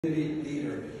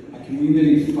Leader, a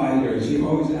community fighter. She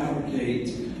always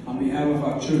advocates on behalf of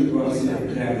our children brothers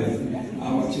in Camden.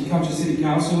 When she comes to City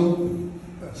Council,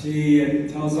 she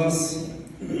tells us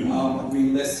we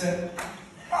listen,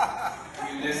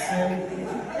 and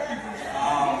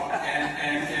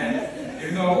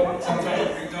you know, sometimes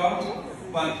we don't,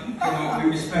 but we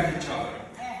respect each other.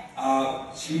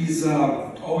 She's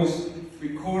always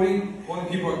recording, holding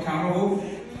people accountable,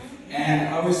 and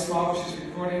I always smile when she's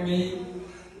recording me.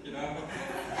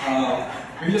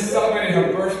 We just celebrated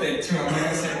her birthday too. I'm not going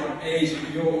to say what age.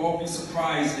 You'll all be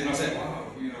surprised. Say, wow,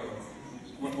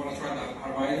 want to try that?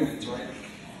 How do I enjoy it?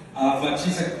 But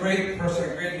she's a great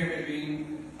person, a great human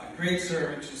being, a great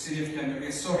servant to the city of Camden.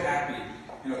 We're so happy,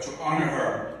 to honor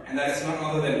her, and that is none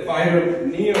other than Vida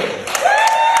Neal.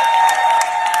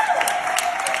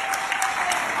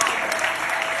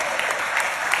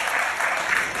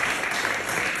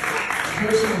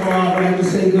 First of all, I'd like to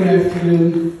say good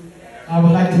afternoon. I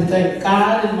would like to thank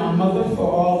God and my mother for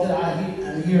all that I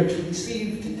am here to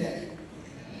receive today.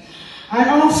 I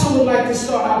also would like to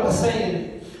start out by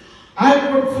saying,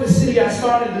 I worked for the city. I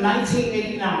started in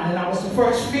 1989, and I was the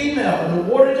first female in the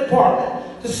water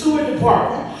department, the sewer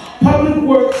department, public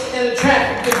works, and the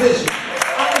traffic division.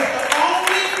 I was the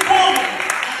only woman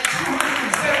out of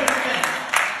 270 men,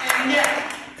 and yet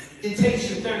it takes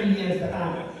you 30 years to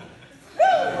honor.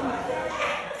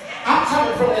 I'm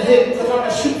coming from the hip because I'm going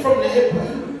to shoot from the hip.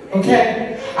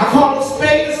 Okay? I call a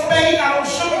spade a spade. I don't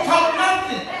sugarcoat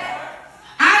nothing.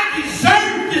 I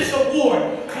deserve this award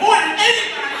more than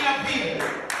anybody up here.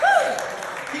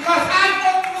 Because I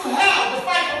go through hell to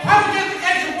fight for public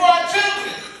education for our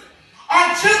children.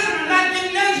 Our children are not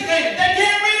getting educated. They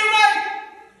can't read or write.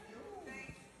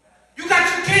 You got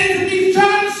your kids in these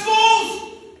charter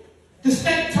schools. The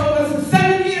state told us in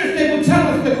 7 years they would tell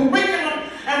us the curriculum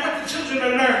and what the children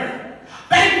are learning.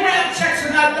 Background checks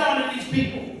are not done to these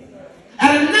people.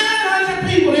 Out of 900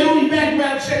 people, they only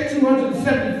background check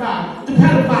 275, the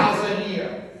pedophiles a year.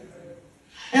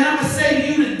 And I'm going to say to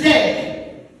you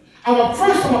today,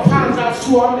 first I'm going to apologize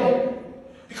to our mayor.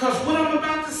 Because what I'm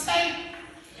about to say,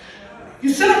 you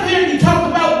sit up here and you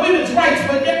talk about women's rights,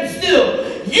 but yet still,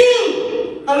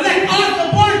 you elect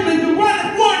Arthur Barkley to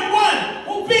run Ward 1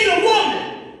 who beat a woman.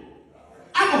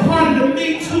 I'm a part of the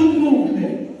Me Too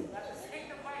movement.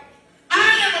 I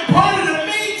am a part of the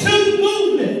Me Too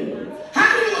movement. How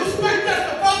do you expect us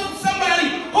to vote for somebody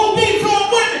who beats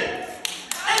on women?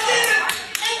 And then I'm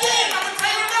going to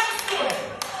tell you another story.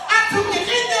 I took the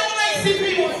NAACP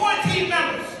with 14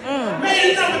 members,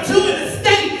 made it number 2 in the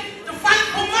state to fight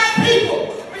for my people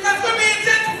because we're being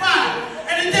gentrified.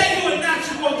 And the day you announce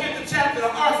you're going to get the chapter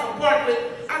of Arthur Barkley,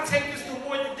 I take this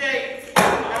award today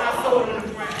and I throw it on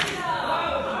the ground.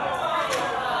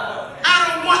 I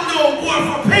don't want no award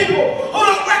for people who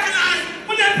don't recognize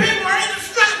when their people are in the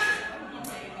streets.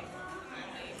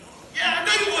 Yeah, I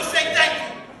know you want to say thank you.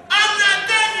 I'm not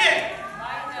done yet.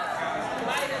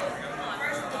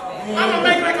 I'm going to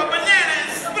make like a banana and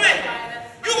split.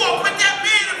 You going to put that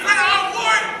man in front of our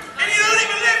ward and he don't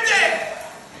even live there.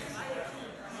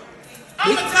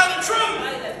 I'm going to tell the truth.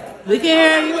 We can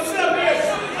hear you. What's up here?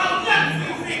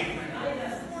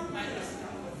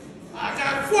 I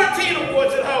got 14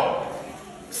 awards at home.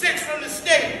 6 from the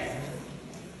state.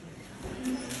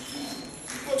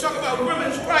 We'll talk about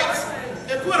women's rights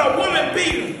and put a woman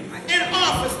beater in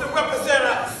office to represent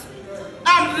us.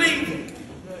 I'm leaving.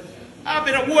 I've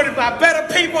been awarded by better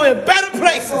people in better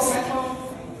places.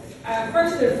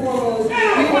 First and foremost,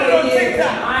 we want to give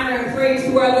honor and praise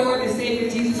to our Lord and Savior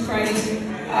Jesus Christ,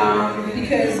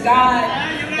 because God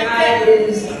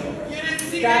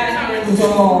handles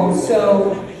all.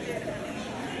 So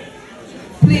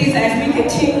please, as we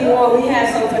continue on, we have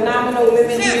some phenomenal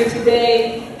women here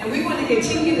today, and we want to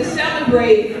continue to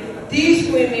celebrate these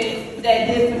women that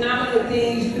did phenomenal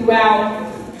things throughout